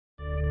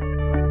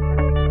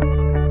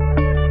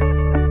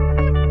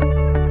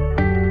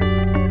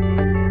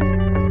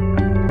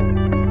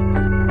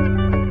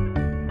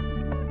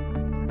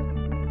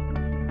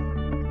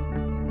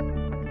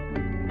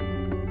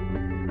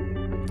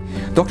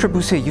Dr.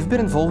 Busia, you've been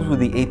involved with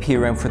the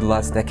APRM for the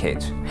last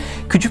decade.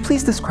 Could you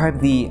please describe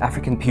the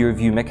African peer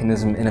review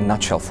mechanism in a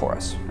nutshell for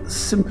us?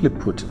 Simply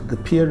put, the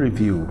peer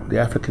review, the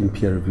African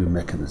peer review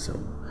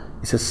mechanism,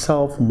 is a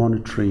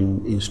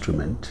self-monitoring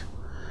instrument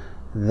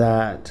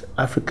that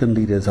African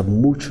leaders have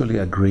mutually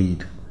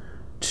agreed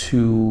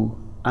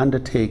to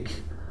undertake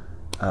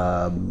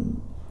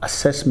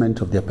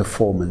assessment of their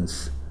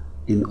performance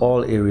in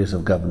all areas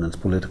of governance,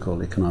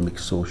 political, economic,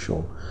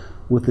 social,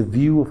 with the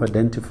view of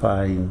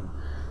identifying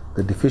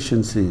the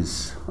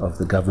deficiencies of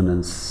the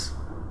governance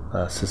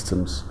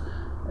systems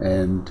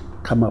and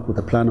come up with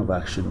a plan of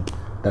action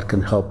that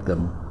can help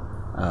them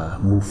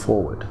move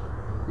forward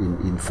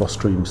in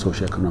fostering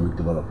socio-economic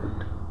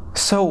development.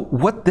 So,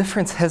 what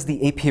difference has the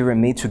APRM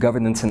made to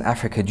governance in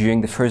Africa during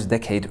the first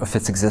decade of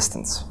its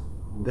existence?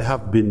 There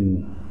have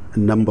been a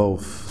number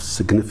of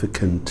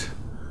significant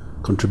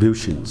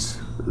contributions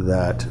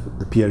that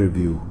the peer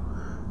review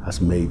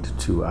has made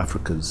to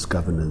Africa's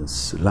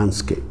governance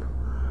landscape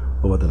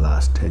over the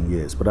last 10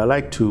 years. But I'd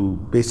like to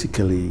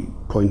basically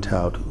point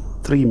out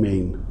three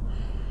main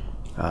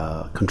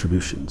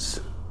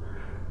contributions.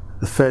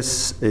 The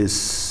first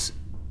is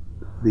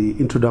the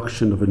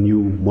introduction of a new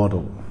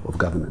model of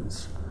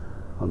governance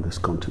on this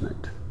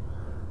continent.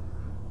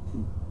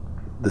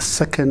 The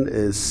second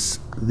is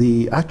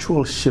the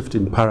actual shift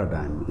in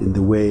paradigm in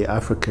the way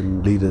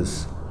African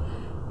leaders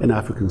and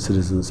African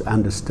citizens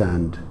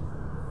understand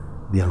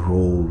their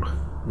role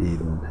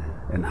in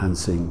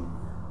enhancing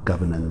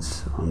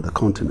governance on the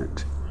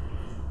continent.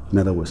 In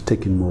other words,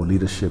 taking more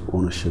leadership,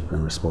 ownership,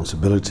 and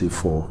responsibility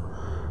for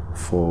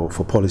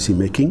policy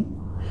making.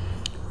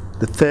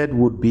 The third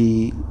would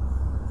be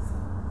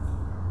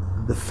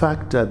the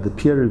fact that the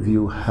peer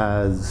review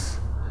has,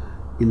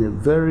 in a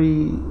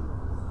very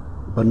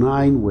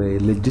benign way,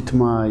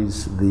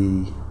 legitimized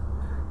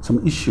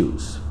some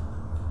issues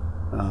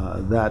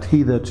that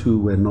hitherto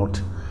were not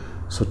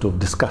sort of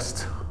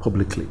discussed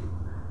publicly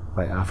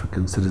by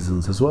African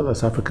citizens as well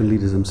as African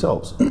leaders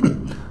themselves,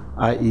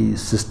 i.e.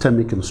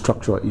 systemic and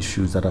structural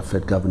issues that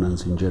affect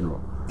governance in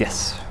general.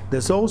 Yes.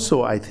 There's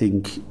also, I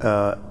think,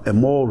 a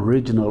more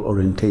regional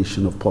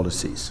orientation of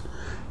policies.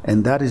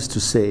 And that is to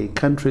say,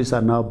 countries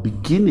are now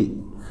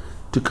beginning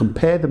to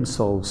compare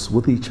themselves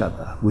with each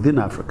other within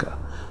Africa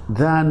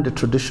than the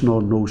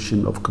traditional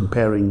notion of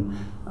comparing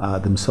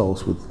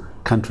themselves with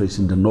countries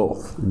in the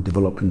north, in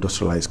developed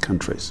industrialized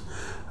countries.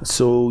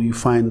 So you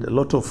find a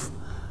lot of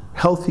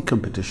healthy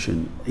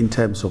competition in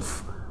terms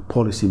of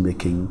policy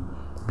making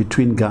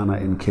between Ghana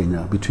and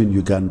Kenya, between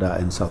Uganda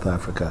and South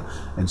Africa,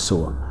 and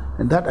so on.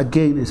 And that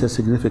again is a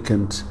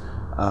significant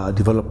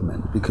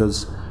development,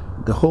 because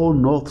the whole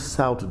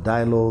North-South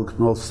dialogue,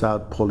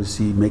 North-South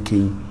policy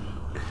making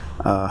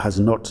has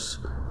not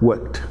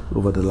worked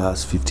over the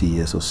last 50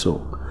 years or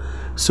so.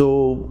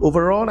 So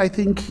overall, I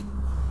think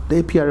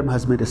the APRM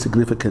has made a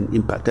significant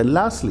impact. And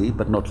lastly,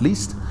 but not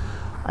least,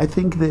 I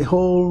think the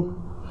whole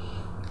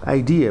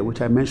idea,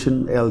 which I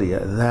mentioned earlier,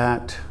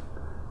 that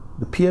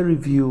the peer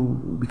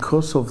review,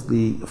 because of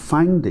the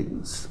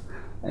findings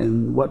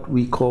and what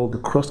we call the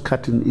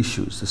cross-cutting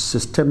issues, the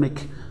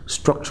systemic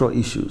structural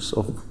issues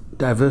of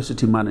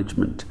diversity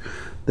management,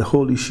 the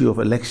whole issue of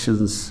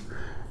elections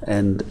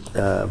and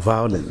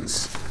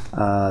violence,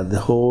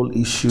 the whole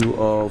issue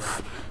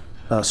of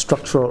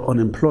structural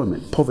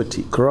unemployment,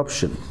 poverty,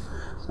 corruption,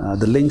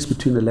 the links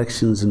between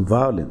elections and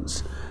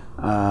violence,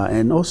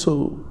 and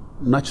also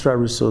natural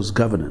resource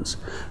governance.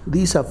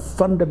 These are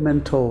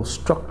fundamental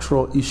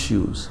structural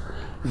issues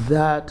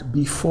that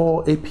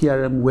before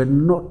APRM were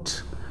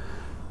not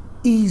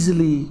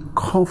easily,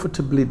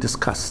 comfortably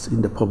discussed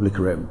in the public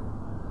realm.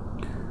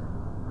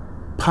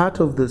 Part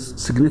of the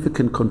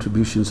significant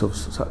contributions of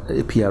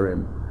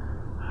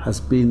APRM has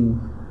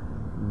been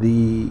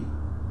the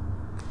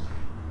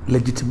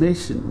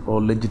legitimation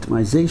or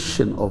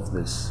legitimization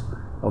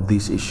of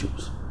these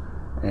issues.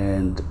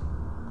 And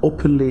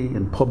openly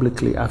and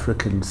publicly,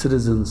 African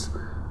citizens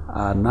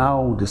are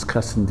now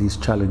discussing these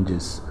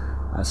challenges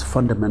as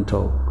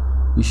fundamental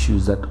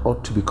issues that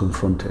ought to be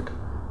confronted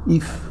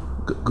if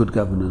good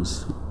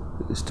governance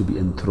is to be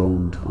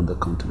enthroned on the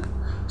continent.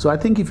 So I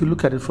think if you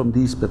look at it from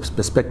these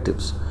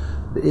perspectives,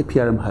 the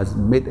APRM has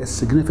made a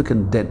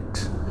significant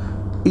dent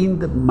in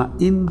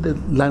the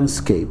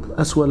landscape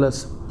as well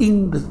as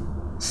in the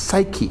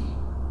psyche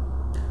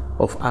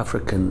of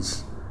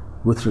Africans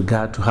with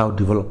regard to how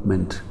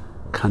development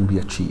can be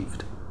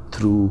achieved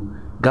through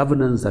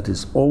governance that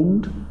is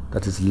owned,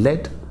 that is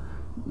led,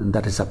 and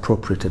that is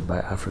appropriated by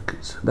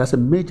Africans. That's a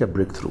major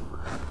breakthrough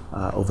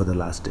over the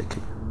last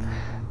decade.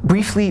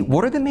 Briefly,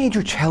 what are the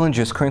major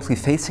challenges currently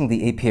facing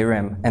the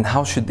APRM, and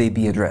how should they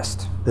be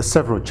addressed? There are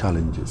several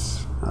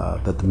challenges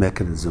that the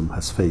mechanism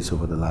has faced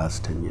over the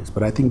last 10 years,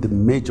 but I think the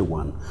major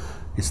one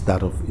is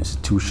that of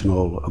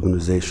institutional,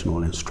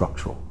 organizational, and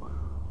structural.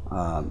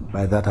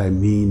 By that I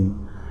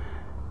mean,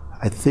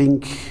 I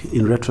think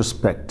in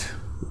retrospect,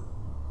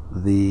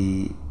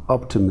 the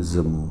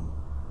optimism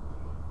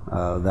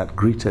that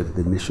greeted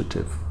the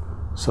initiative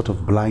sort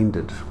of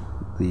blinded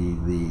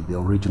the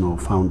original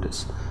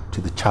founders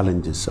to the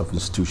challenges of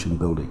institution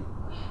building.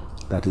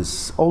 that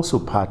is also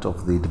part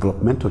of the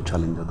developmental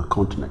challenge of the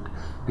continent.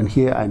 And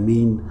here I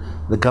mean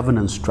the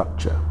governance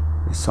structure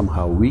is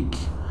somehow weak,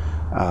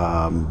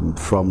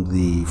 from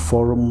the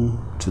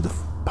forum to the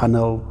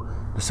panel,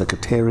 the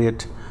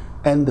secretariat,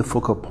 and the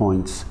focal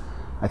points.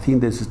 I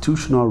think the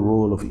institutional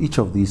role of each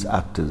of these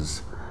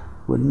actors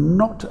were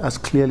not as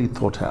clearly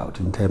thought out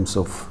in terms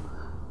of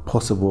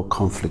possible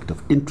conflict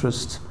of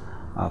interest,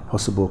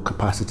 possible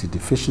capacity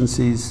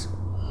deficiencies,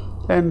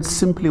 and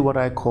simply what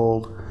I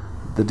call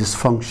the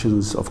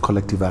dysfunctions of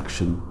collective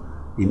action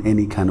in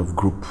any kind of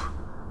group,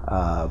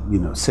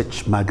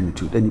 such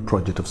magnitude, any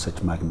project of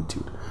such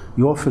magnitude.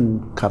 You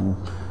often come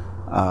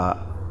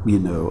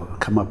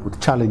up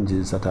with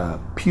challenges that are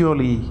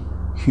purely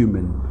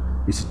human,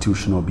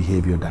 institutional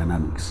behavior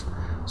dynamics.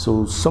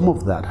 So some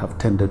of that have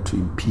tended to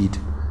impede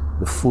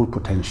the full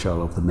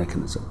potential of the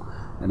mechanism.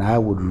 And I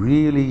would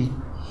really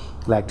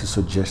like to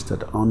suggest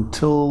that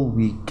until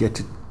we get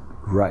it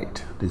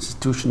right, the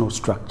institutional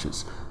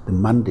structures, the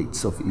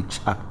mandates of each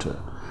actor,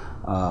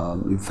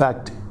 in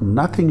fact,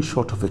 nothing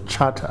short of a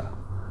charter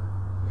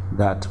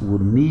that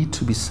would need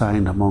to be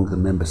signed among the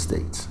member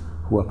states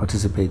who are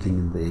participating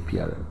in the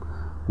APRM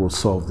will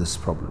solve this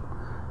problem.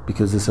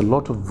 Because there's a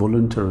lot of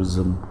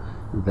voluntarism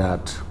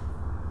that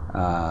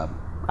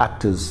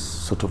actors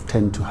sort of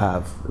tend to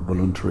have a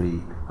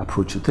voluntary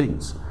approach to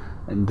things.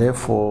 And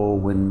therefore,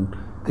 when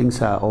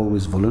things are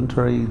always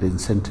voluntary, the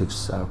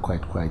incentives are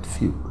quite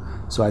few.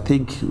 So I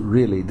think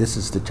really this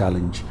is the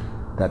challenge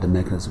that the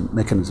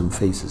mechanism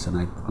faces,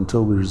 and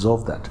until we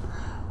resolve that,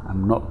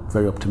 I'm not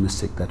very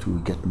optimistic that we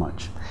will get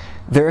much.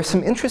 There are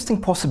some interesting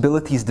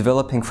possibilities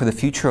developing for the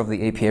future of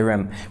the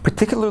APRM,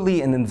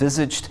 particularly an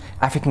envisaged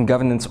African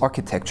governance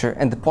architecture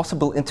and the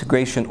possible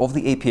integration of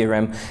the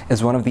APRM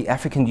as one of the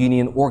African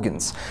Union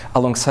organs,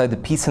 alongside the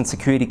Peace and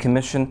Security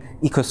Commission,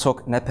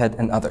 ECOSOC, NEPAD,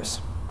 and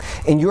others.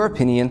 In your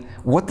opinion,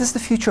 what does the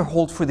future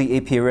hold for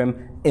the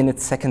APRM in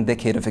its second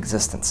decade of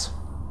existence?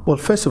 Well,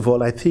 first of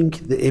all, I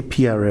think the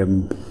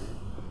APRM,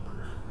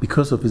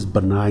 because of its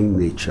benign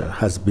nature,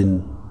 has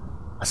been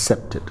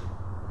accepted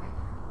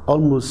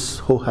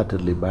almost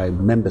wholeheartedly by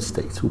member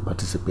states who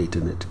participate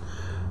in it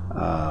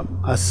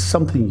as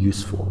something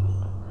useful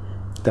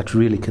that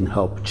really can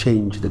help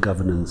change the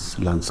governance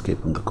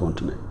landscape on the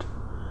continent.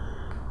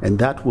 And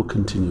that will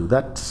continue.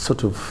 That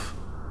sort of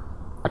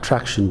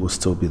attraction will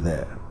still be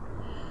there.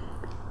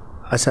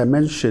 As I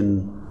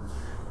mentioned,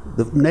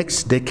 the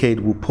next decade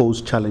will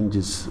pose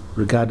challenges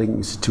regarding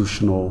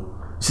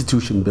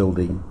institution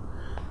building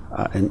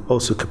and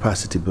also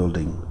capacity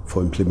building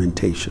for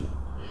implementation.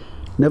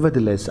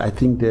 Nevertheless, I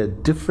think there are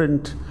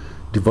different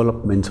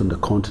developments on the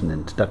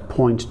continent that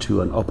point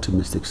to an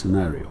optimistic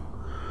scenario.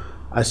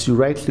 As you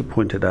rightly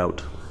pointed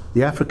out,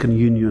 the African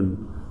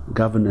Union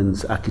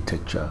governance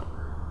architecture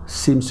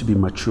seems to be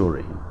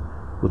maturing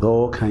with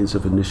all kinds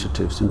of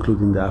initiatives,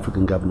 including the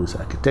African governance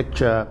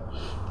architecture,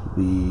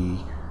 the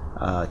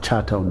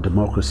Charter on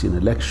Democracy and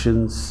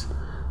Elections,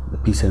 the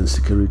Peace and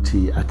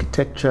Security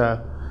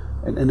architecture,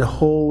 and a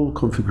whole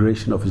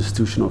configuration of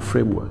institutional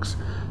frameworks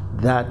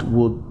that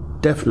would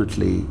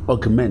definitely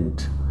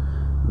augment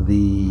the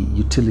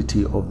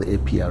utility of the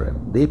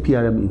APRM. The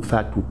APRM, in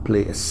fact, will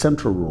play a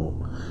central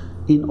role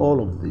in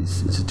all of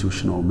these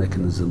institutional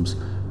mechanisms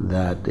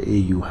that the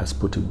AU has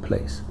put in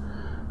place.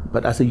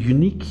 But as a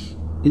unique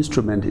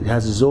instrument, it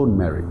has its own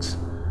merits,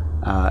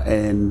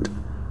 and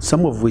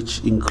some of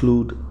which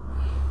include,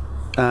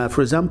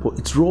 for example,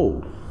 its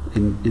role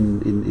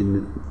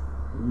in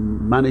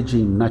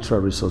managing natural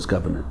resource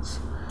governance.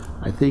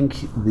 I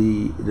think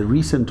the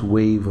recent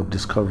wave of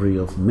discovery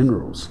of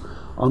minerals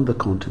on the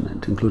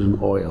continent, including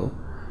oil,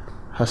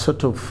 has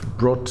sort of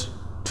brought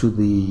to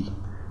the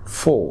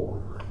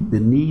fore the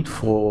need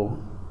for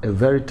a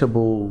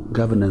veritable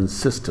governance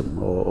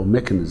system or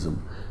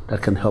mechanism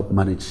that can help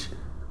manage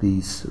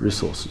these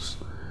resources.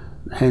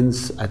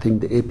 Hence, I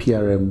think the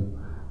APRM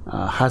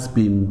has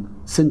been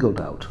singled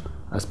out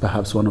as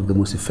perhaps one of the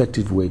most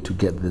effective ways to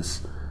get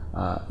this,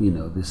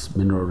 this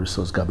mineral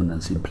resource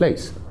governance in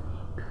place.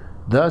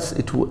 Thus,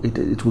 it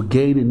will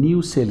gain a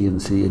new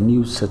saliency, a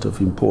new set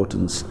of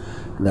importance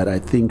that I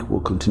think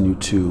will continue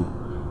to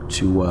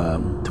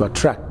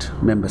attract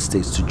member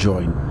states to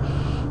join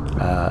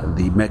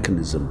the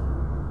mechanism.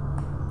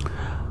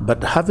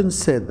 But having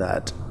said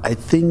that, I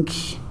think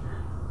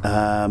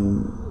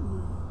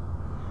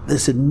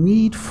there's a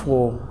need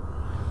for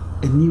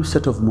a new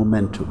set of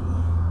momentum,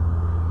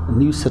 a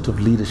new set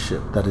of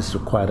leadership that is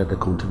required at the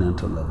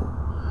continental level.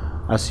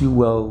 As you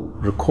well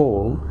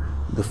recall,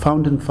 the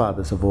founding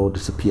fathers have all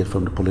disappeared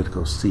from the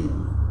political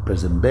scene.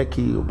 President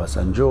Beki,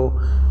 Obasanjo,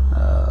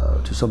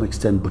 to some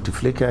extent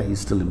Bouteflika, he's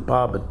still in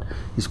power, but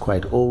he's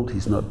quite old,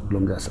 he's not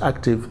longer as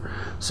active.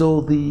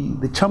 So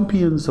the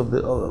champions of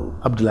the,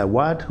 Abdoulaye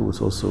Wade, who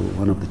was also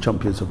one of the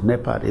champions of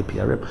NEPAD,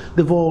 APRM,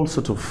 they've all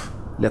sort of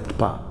left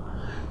power.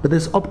 But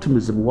there's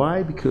optimism.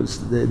 Why?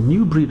 Because the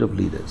new breed of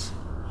leaders,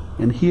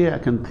 and here I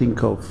can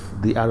think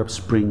of the Arab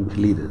Spring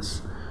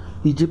leaders.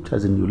 Egypt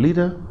has a new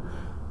leader,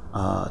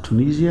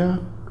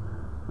 Tunisia,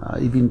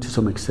 even to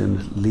some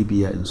extent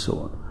Libya and so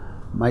on.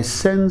 My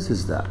sense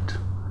is that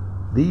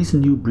these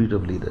new breed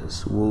of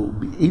leaders will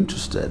be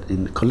interested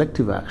in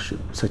collective action,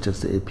 such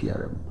as the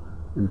APRM,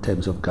 in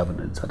terms of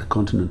governance at a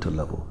continental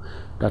level,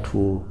 that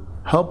will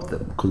help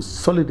them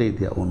consolidate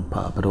their own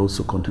power, but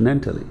also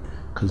continentally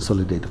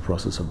consolidate the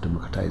process of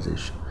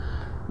democratization.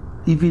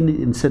 Even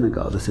in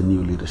Senegal, there's a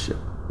new leadership.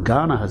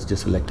 Ghana has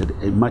just elected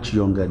a much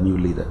younger new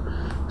leader.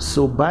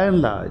 So by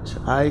and large,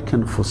 I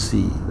can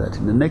foresee that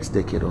in the next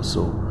decade or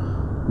so,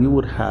 we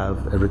would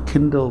have a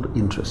rekindled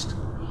interest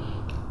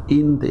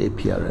in the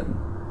APRM.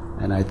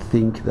 And I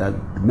think that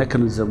the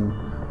mechanism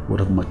would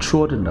have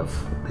matured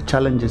enough, the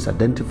challenges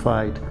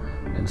identified,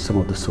 and some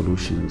of the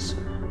solutions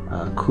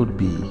could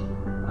be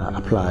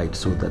applied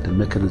so that the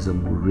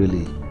mechanism will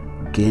really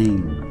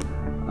gain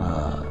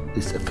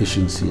its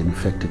efficiency and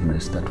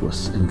effectiveness that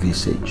was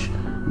envisaged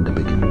in the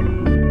beginning.